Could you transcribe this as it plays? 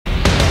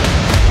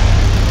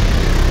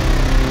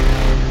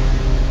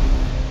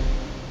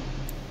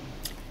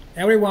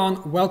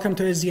Everyone, welcome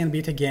to SDN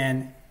Beat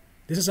again.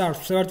 This is our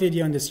third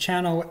video on this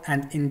channel,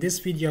 and in this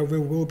video we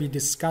will be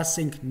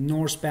discussing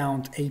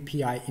Northbound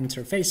API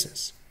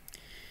interfaces.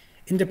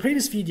 In the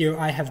previous video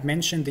I have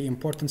mentioned the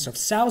importance of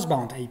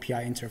Southbound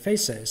API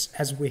interfaces.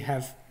 As we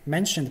have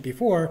mentioned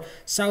before,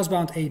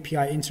 Southbound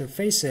API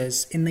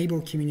interfaces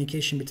enable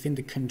communication between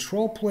the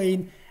control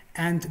plane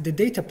and the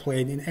data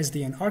plane in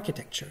SDN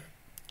architecture.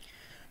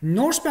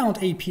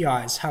 Northbound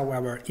APIs,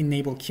 however,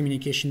 enable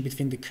communication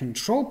between the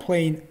control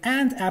plane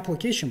and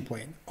application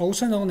plane,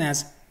 also known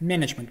as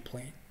management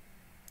plane.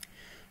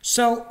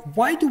 So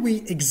why do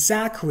we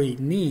exactly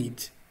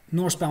need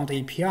Northbound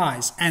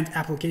APIs and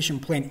application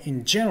plane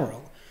in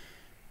general?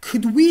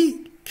 Could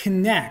we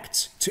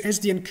connect to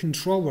SDN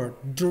controller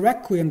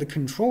directly on the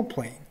control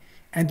plane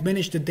and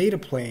manage the data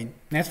plane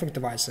network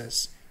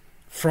devices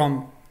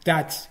from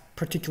that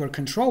particular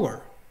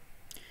controller?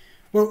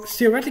 Well,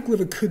 theoretically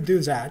we could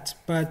do that,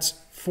 but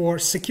for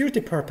security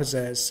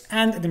purposes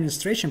and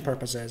administration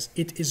purposes,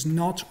 it is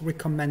not a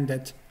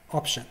recommended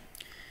option.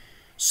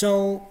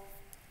 So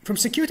from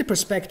security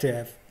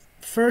perspective,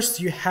 first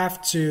you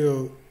have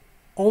to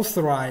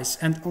authorize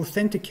and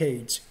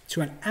authenticate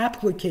to an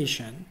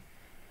application,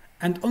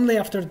 and only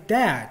after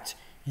that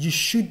you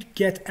should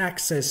get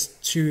access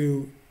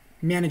to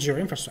manage your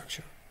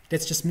infrastructure.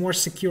 That's just more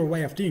secure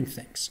way of doing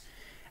things.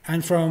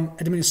 And from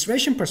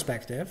administration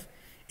perspective,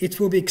 it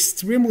will be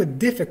extremely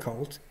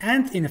difficult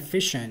and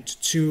inefficient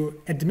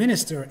to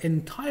administer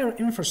entire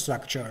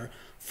infrastructure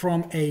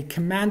from a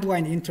command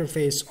line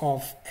interface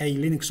of a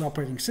Linux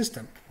operating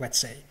system, let's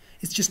say.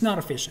 It's just not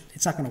efficient.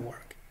 It's not going to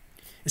work,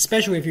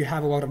 especially if you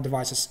have a lot of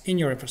devices in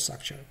your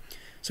infrastructure.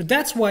 So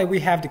that's why we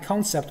have the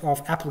concept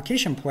of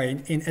application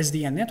plane in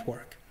SDN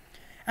network.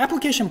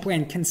 Application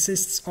plane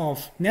consists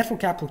of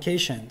network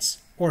applications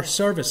or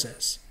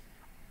services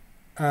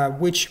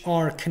which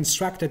are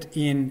constructed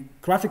in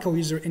graphical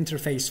user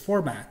interface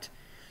format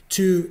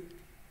to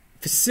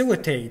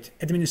facilitate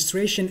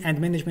administration and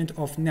management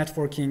of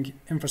networking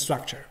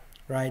infrastructure,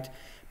 right?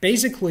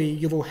 Basically,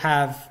 you will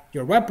have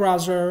your web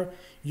browser,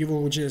 you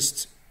will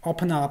just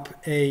open up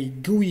a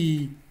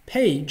GUI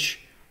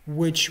page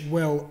which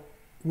will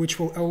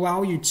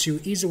allow you to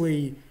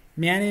easily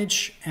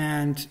manage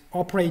and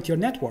operate your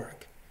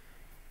network.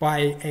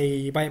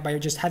 By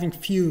just having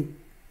few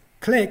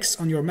clicks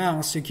on your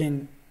mouse, you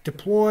can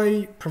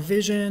deploy,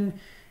 provision,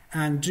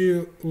 and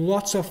do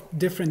lots of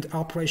different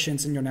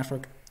operations in your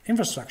network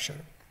infrastructure.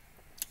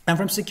 And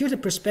from security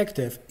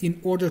perspective,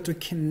 in order to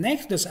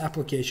connect this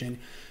application,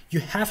 you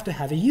have to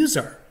have a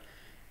user.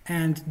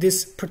 And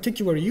this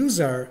particular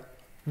user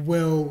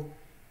will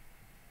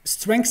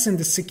strengthen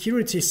the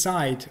security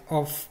side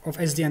of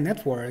SDN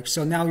network.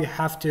 So now you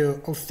have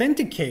to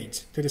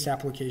authenticate to this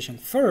application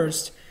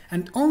first,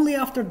 and only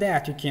after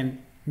that you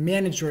can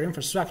manage your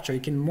infrastructure, you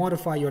can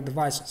modify your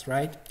devices,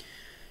 right?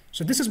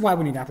 So this is why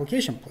we need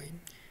application plane.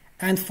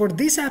 And for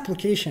these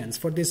applications,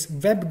 for this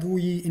web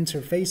GUI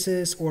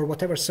interfaces or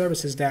whatever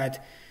services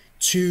that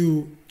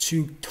to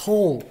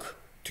talk,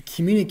 to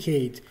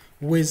communicate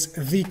with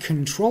the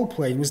control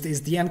plane, with the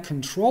SDN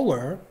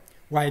controller,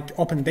 like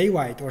Open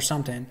Daylight or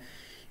something,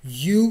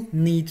 you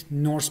need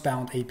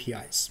Northbound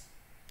APIs,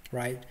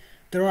 right?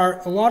 There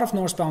are a lot of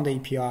Northbound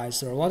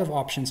APIs, there are a lot of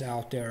options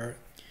out there,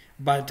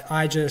 but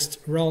I just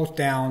wrote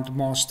down the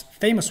most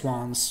famous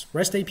ones: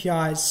 REST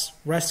APIs,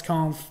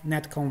 RESTconf,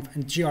 netconf,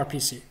 and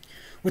gRPC.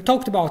 We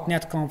talked about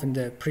netconf in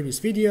the previous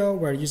video.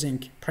 We're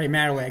using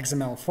primarily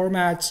XML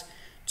formats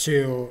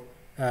to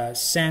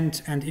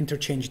send and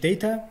interchange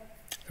data.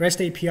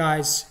 REST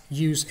APIs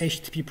use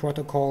HTTP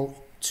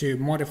protocol to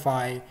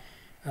modify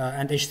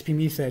and HTTP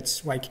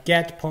methods like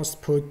get,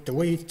 post, put,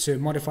 delete to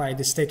modify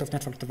the state of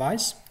network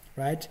device,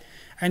 right?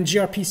 And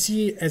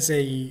gRPC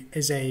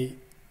is a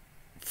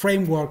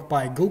framework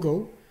by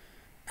Google,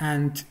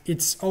 and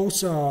it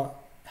also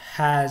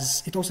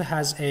has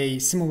a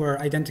similar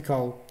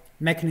identical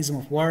mechanism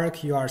of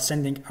work. You are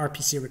sending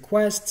RPC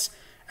requests,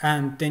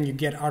 and then you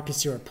get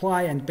RPC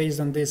reply, and based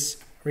on this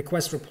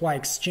request reply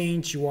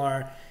exchange, you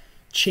are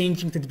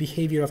changing the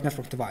behavior of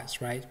network device,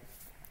 right?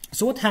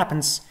 So what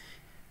happens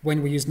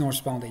when we use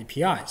Northbound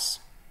APIs?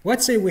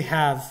 Let's say we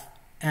have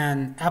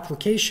an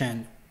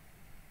application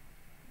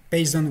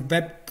based on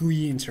web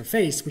GUI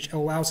interface which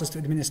allows us to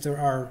administer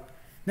our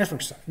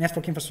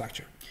network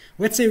infrastructure.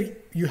 Let's say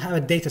you have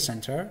a data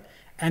center,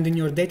 and in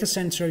your data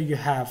center you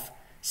have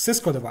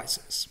Cisco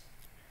devices.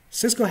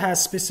 Cisco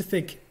has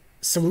specific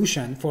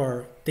solution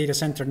for data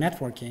center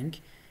networking.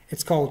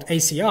 It's called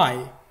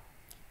ACI,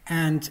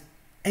 and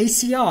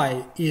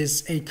ACI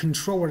is a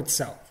controller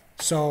itself.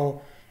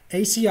 So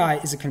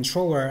ACI is a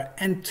controller,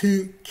 and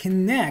to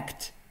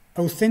connect,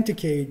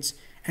 authenticate,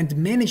 and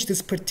manage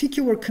this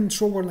particular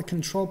controller on the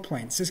control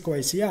plane, Cisco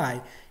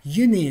ACI,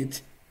 you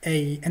need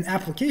an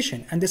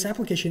application, and this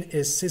application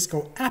is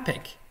Cisco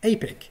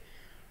APIC,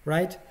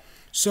 right?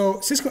 So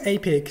Cisco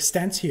APIC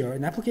stands here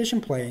in application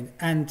plane,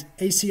 and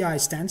ACI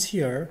stands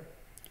here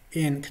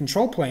in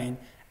control plane,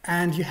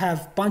 and you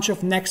have a bunch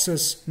of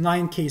Nexus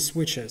 9K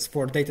switches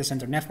for data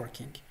center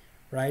networking,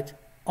 right?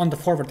 On the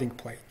forwarding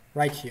plane,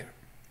 right here.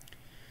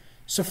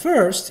 So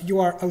first, you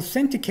are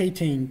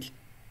authenticating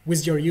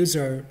with your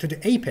user to the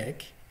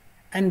API,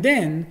 and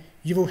then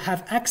you will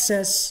have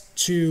access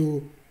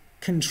to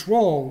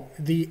control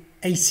the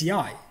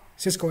ACI,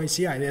 Cisco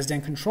ACI, the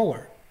SDN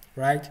controller,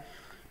 right?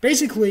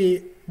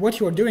 Basically, what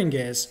you are doing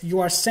is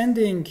you are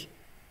sending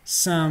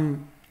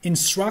some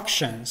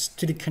instructions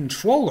to the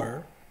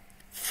controller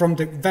from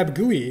the web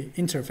GUI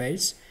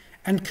interface,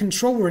 and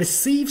controller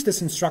receives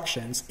these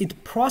instructions.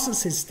 It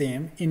processes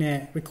them in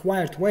a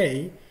required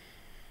way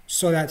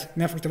so that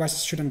network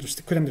devices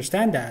could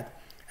understand that.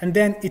 And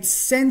then it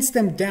sends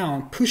them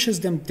down,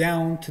 pushes them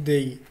down to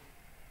the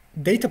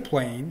data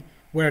plane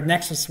where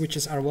Nexus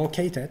switches are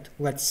located,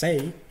 let's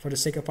say, for the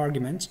sake of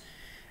argument.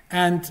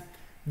 And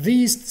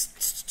these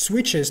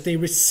switches, they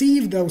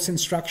receive those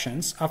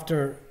instructions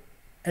after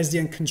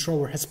SDN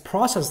controller has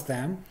processed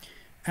them,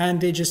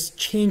 and they just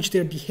change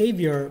their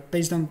behavior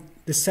based on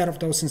the set of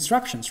those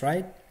instructions,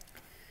 right?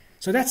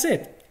 So that's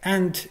it.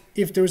 And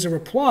if there is a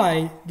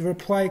reply, the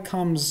reply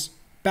comes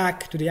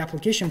back to the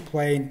application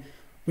plane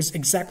with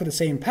exactly the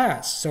same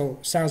path. So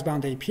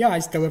southbound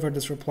APIs deliver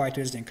this reply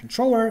to SDN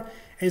controller.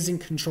 SDN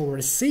controller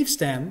receives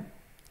them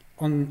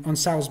on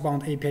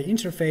southbound API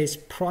interface,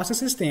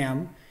 processes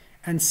them,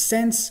 and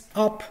sends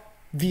up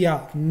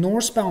via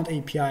northbound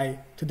API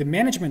to the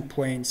management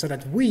plane so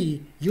that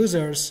we,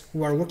 users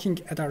who are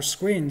looking at our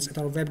screens, at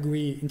our web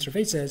GUI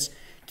interfaces,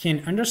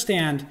 can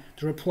understand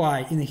the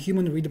reply in a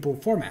human-readable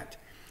format.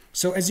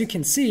 So as you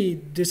can see,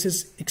 this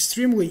is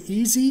extremely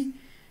easy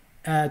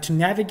to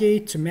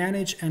navigate, to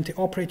manage, and to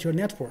operate your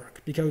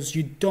network, because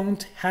you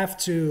don't have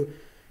to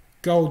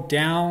go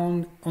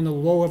down on a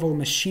low-level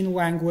machine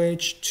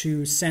language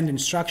to send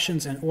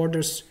instructions and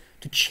orders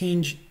to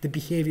change the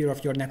behavior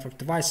of your network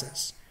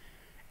devices.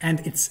 And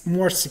it's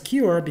more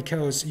secure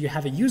because you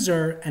have a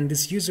user, and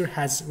this user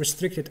has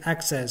restricted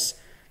access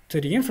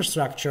to the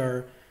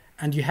infrastructure,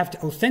 and you have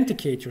to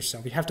authenticate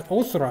yourself. You have to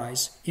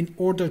authorize in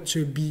order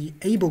to be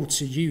able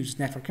to use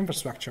network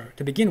infrastructure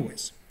to begin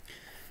with.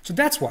 So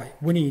that's why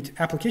we need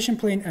application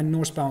plane and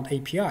northbound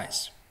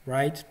APIs,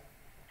 right?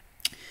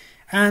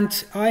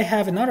 And I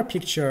have another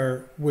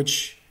picture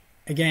which,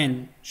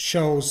 again,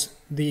 shows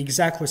the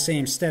exactly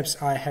same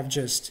steps I have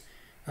just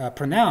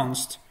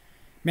pronounced.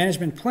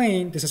 Management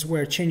plane, this is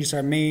where changes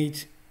are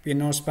made via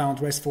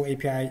northbound RESTful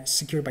API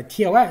secured by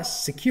TLS,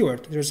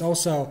 secured. There's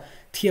also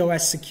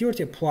TLS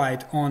security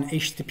applied on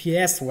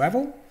HTTPS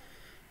level.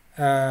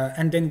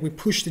 And then we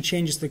push the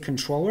changes to the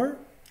controller,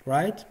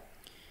 right?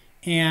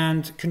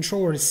 And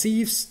controller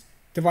receives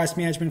device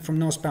management from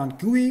northbound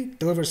GUI,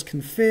 delivers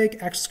config,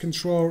 access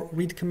control,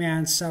 read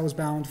commands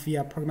southbound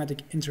via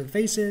programmatic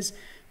interfaces,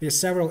 via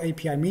several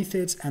API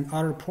methods and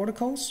other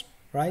protocols,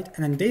 right?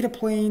 And then data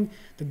plane,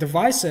 the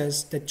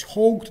devices that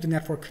talk to the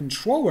network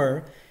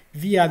controller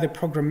via the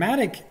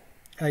programmatic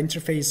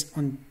interface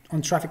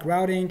on traffic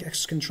routing,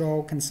 access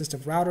control consists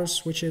of routers,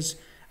 switches,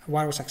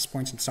 wireless access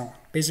points, and so on.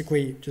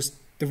 Basically, just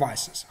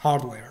devices,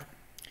 hardware.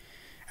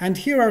 And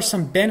here are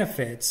some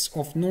benefits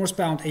of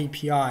northbound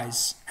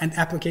APIs and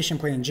application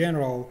plane in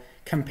general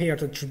compared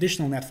to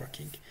traditional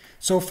networking.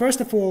 So first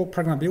of all,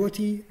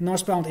 programmability.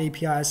 Northbound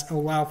APIs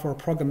allow for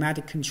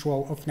programmatic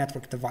control of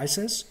network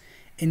devices,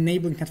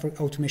 enabling network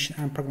automation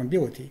and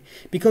programmability.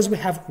 Because we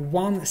have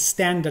one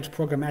standard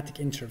programmatic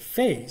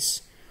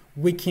interface,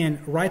 we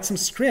can write some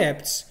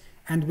scripts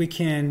and we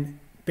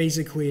can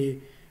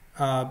basically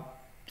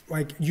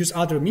use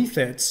other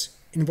methods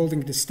involving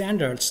the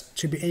standards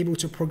to be able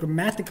to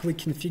programmatically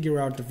configure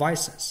our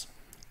devices.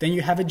 Then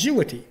you have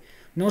agility.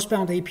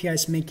 Northbound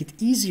APIs make it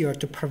easier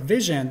to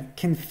provision,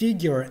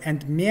 configure,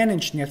 and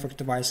manage network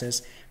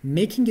devices,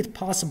 making it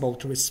possible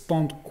to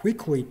respond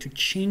quickly to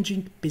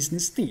changing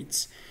business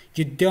needs.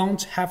 You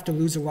don't have to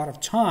lose a lot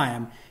of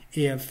time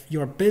if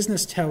your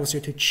business tells you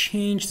to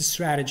change the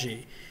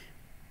strategy.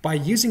 By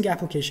using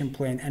application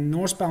plane and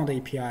northbound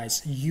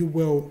APIs, you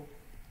will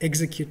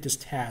execute this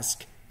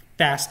task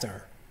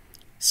faster.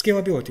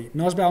 Scalability.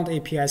 Northbound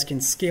APIs can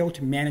scale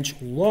to manage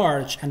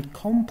large and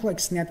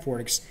complex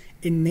networks,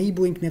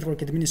 enabling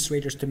network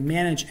administrators to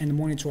manage and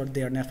monitor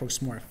their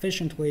networks more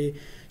efficiently.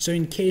 So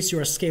in case you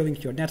are scaling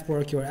your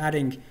network, you're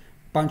adding a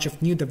bunch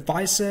of new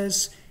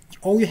devices,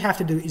 all you have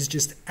to do is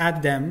just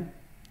add them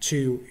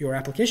to your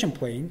application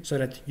plane so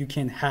that you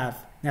can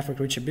have network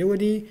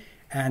reachability,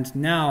 and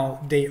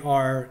now they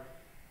are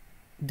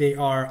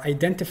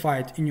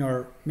identified in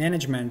your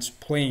management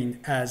plane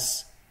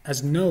as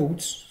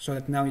nodes, so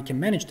that now you can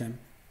manage them.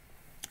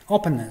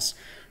 Openness.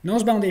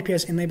 Northbound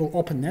APIs enable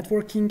open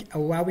networking,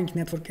 allowing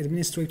network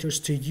administrators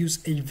to use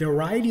a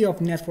variety of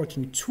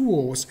networking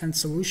tools and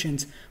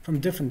solutions from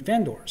different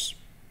vendors.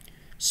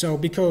 So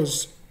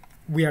because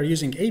we are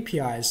using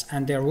APIs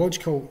and their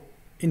logical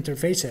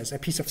interfaces, a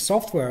piece of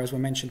software, as we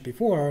mentioned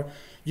before,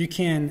 you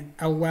can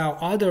allow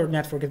other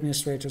network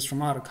administrators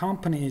from other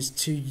companies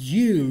to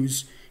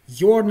use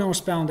your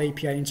northbound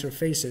API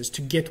interfaces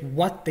to get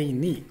what they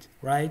need,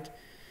 right?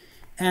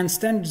 And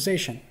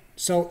standardization.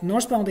 So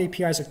northbound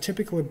APIs are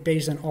typically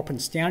based on open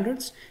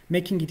standards,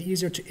 making it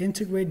easier to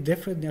integrate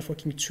different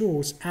networking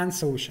tools and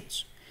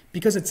solutions.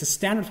 because it's a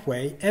standard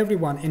way,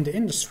 everyone in the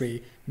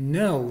industry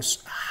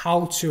knows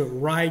how to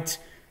write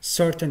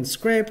certain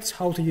scripts,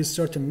 how to use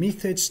certain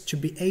methods to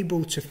be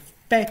able to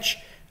fetch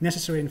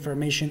necessary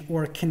information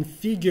or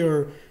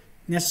configure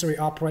necessary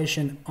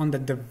operation on the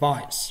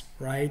device,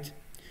 right?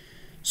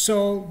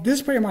 So this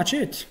is pretty much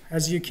it.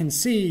 As you can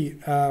see,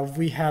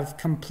 we have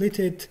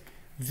completed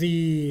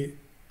the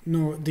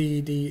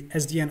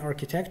SDN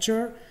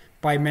architecture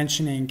by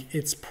mentioning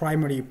its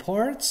primary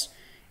parts,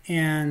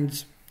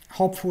 and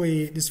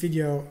hopefully this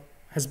video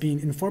has been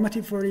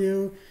informative for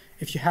you.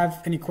 If you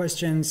have any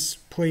questions,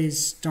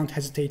 please don't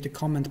hesitate to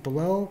comment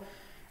below,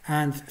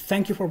 and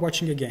thank you for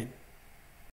watching again.